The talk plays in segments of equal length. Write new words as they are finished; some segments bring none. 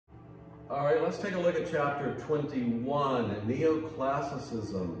All right, let's take a look at chapter 21,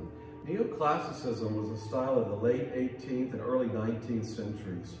 Neoclassicism. Neoclassicism was a style of the late 18th and early 19th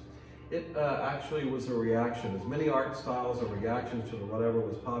centuries. It actually was a reaction, as many art styles are reactions to whatever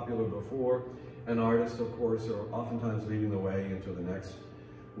was popular before, and artists, of course, are oftentimes leading the way into the next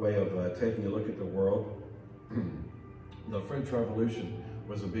way of taking a look at the world. The French Revolution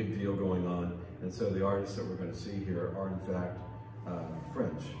was a big deal going on, and so the artists that we're going to see here are in fact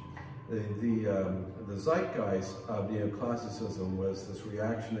French. The zeitgeist of Neoclassicism was this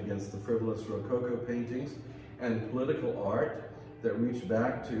reaction against the frivolous Rococo paintings and political art that reached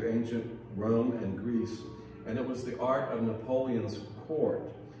back to ancient Rome and Greece, and it was the art of Napoleon's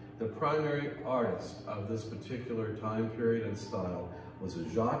court. The primary artist of this particular time period and style was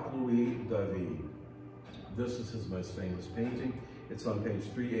Jacques-Louis. This is his most famous painting. It's on page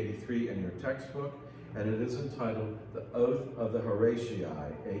 383 in your textbook, and it is entitled The Oath of the Horatii,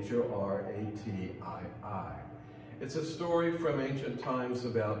 Horatii. It's a story from ancient times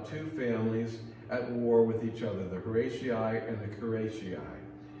about two families at war with each other, the Horatii and the Curatii.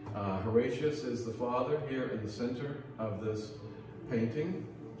 Horatius is the father here in the center of this painting,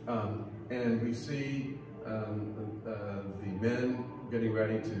 and we see the men getting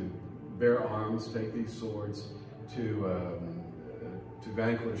ready to bear arms, take these swords to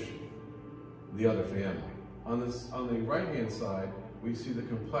vanquish the other family. On the right-hand side, we see the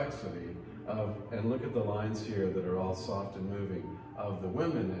complexity of, and look at the lines here that are all soft and moving, of the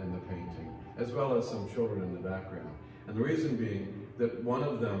women in the painting, as well as some children in the background. And the reason being that one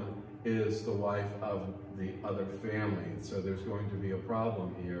of them is the wife of the other family, so there's going to be a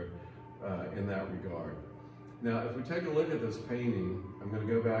problem here in that regard. Now, if we take a look at this painting, I'm going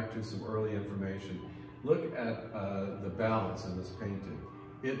to go back to some early information. Look at the balance in this painting.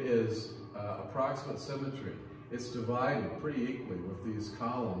 It is approximate symmetry. It's divided pretty equally with these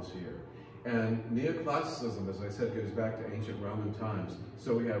columns here. And Neoclassicism, as I said, goes back to ancient Roman times.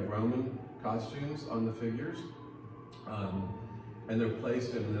 So we have Roman costumes on the figures, and they're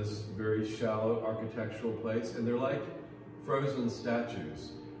placed in this very shallow architectural place, and they're like frozen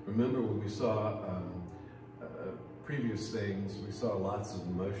statues. Remember when we saw previous things, we saw lots of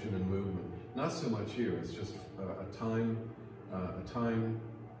motion and movement. Not so much here, it's just a time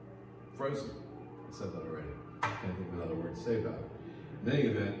frozen. I said that already. I can't think of another word to say about it. In any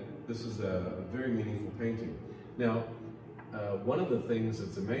event, this is a very meaningful painting. Now, one of the things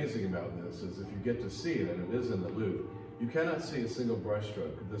that's amazing about this is if you get to see it, and it is in the Louvre, you cannot see a single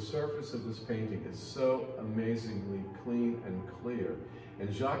brushstroke. The surface of this painting is so amazingly clean and clear.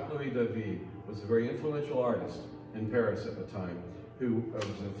 And Jacques-Louis was a very influential artist in Paris at the time, who was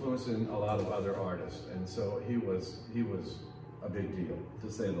influencing a lot of other artists. And so he was a big deal,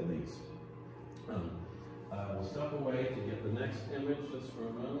 to say the least. We'll step away to get the next image just for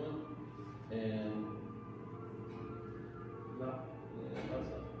a moment. And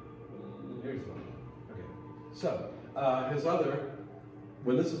here's one. Okay. So his other,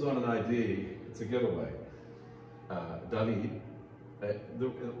 when this is on an ID, it's a giveaway. David.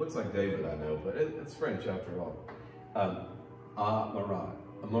 It looks like David, I know, but it's French after all. Marat.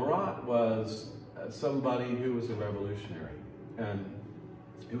 Marat was somebody who was a revolutionary, and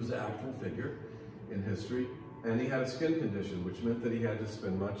he was an actual figure in history, and he had a skin condition, which meant that he had to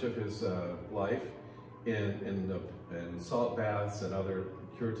spend much of his life in salt baths and other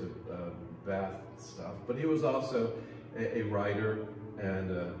curative bath stuff. But he was also a writer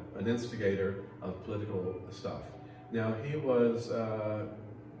and an instigator of political stuff. Now, he was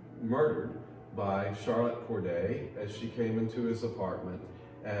murdered by Charlotte Corday as she came into his apartment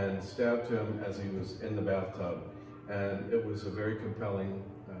and stabbed him as he was in the bathtub. And it was a very compelling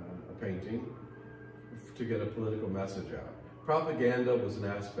painting to get a political message out. Propaganda was an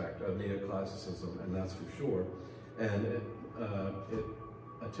aspect of Neoclassicism, and that's for sure. And it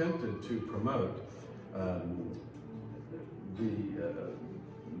attempted to promote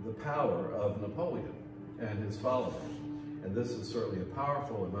the power of Napoleon and his followers. And this is certainly a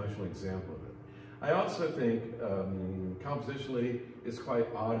powerful emotional example of it. I also think compositionally it's quite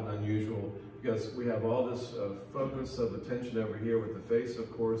odd and unusual because we have all this focus of attention over here with the face,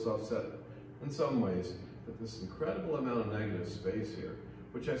 of course, offset in some ways, but this incredible amount of negative space here,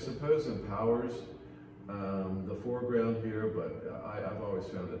 which I suppose empowers the foreground here, but I've always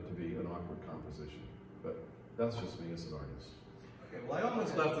found it to be an awkward composition. But that's just me as an artist. Okay, well, I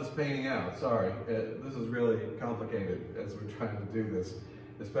almost left this painting out. Sorry, this is really complicated as we're trying to do this,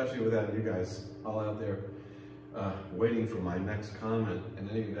 especially without you guys all out there waiting for my next comment. In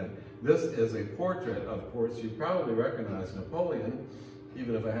any event, this is a portrait. Of course, you probably recognize Napoleon,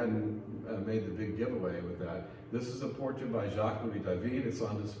 even if I hadn't made the big giveaway with that. This is a portrait by Jacques-Louis David. It's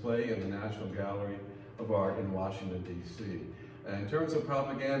on display in the National Gallery of Art in Washington, D.C. In terms of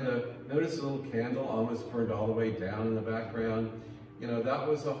propaganda, notice the little candle almost burned all the way down in the background. You know, that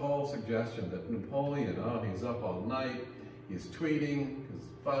was the whole suggestion that Napoleon, oh, he's up all night, he's tweeting his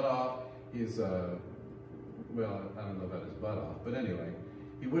butt off, he's, well, I don't know about his butt off, but anyway,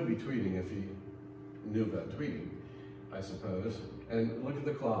 he would be tweeting if he knew about tweeting, I suppose. And look at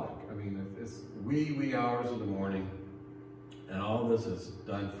the clock. I mean, it's wee hours of the morning, and all this is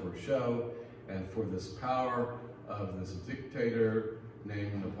done for show and for this power of this dictator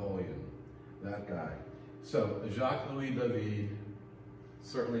named Napoleon, that guy. So Jacques-Louis David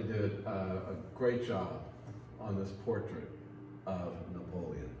certainly did a great job on this portrait of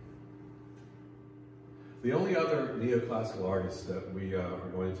Napoleon. The only other neoclassical artist that we are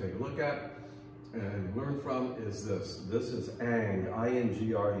going to take a look at and learn from is this. This is Ingres,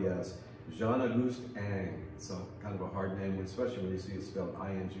 I-N-G-R-E-S, Jean-Auguste-Ingres. It's a kind of a hard name, especially when you see it spelled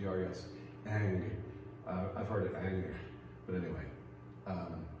I-N-G-R-E-S, Ingres. I've heard it Ingres, but anyway.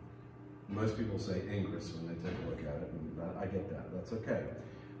 Most people say Ingres when they take a look at it, and I get that, that's okay.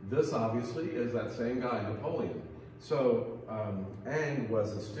 This obviously is that same guy, Napoleon. So Ingres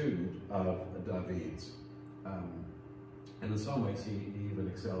was a student of David's. And in some ways he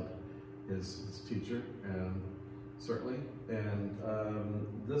even excelled his teacher, certainly. And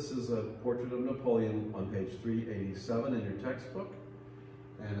this is a portrait of Napoleon on page 387 in your textbook.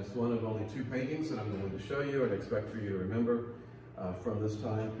 And it's one of only 2 paintings that I'm going to show you and expect for you to remember from this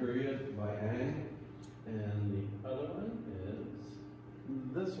time period by Ingres. And the other one is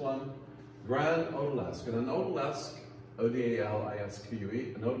this one, Grand Odalisque. And an odalisque,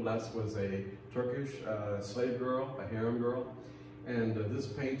 O-D-A-L-I-S-Q-U-E, an odalisque was a Turkish slave girl, a harem girl. And this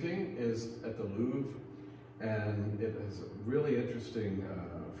painting is at the Louvre, and it is really interesting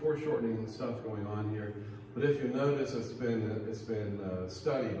foreshortening stuff going on here. But if you notice, it's been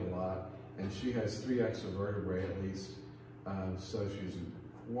studied a lot, and she has 3 extra vertebrae at least, so she's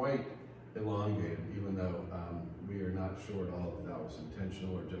quite elongated, even though we are not sure at all if that was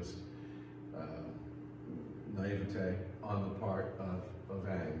intentional or just naivete on the part of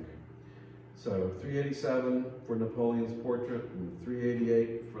Ingres. So 387 for Napoleon's portrait and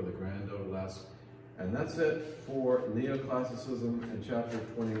 388 for the Grand Odalisque. And that's it for Neoclassicism in chapter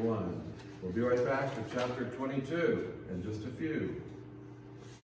 21. We'll be right back to chapter 22 in just a few.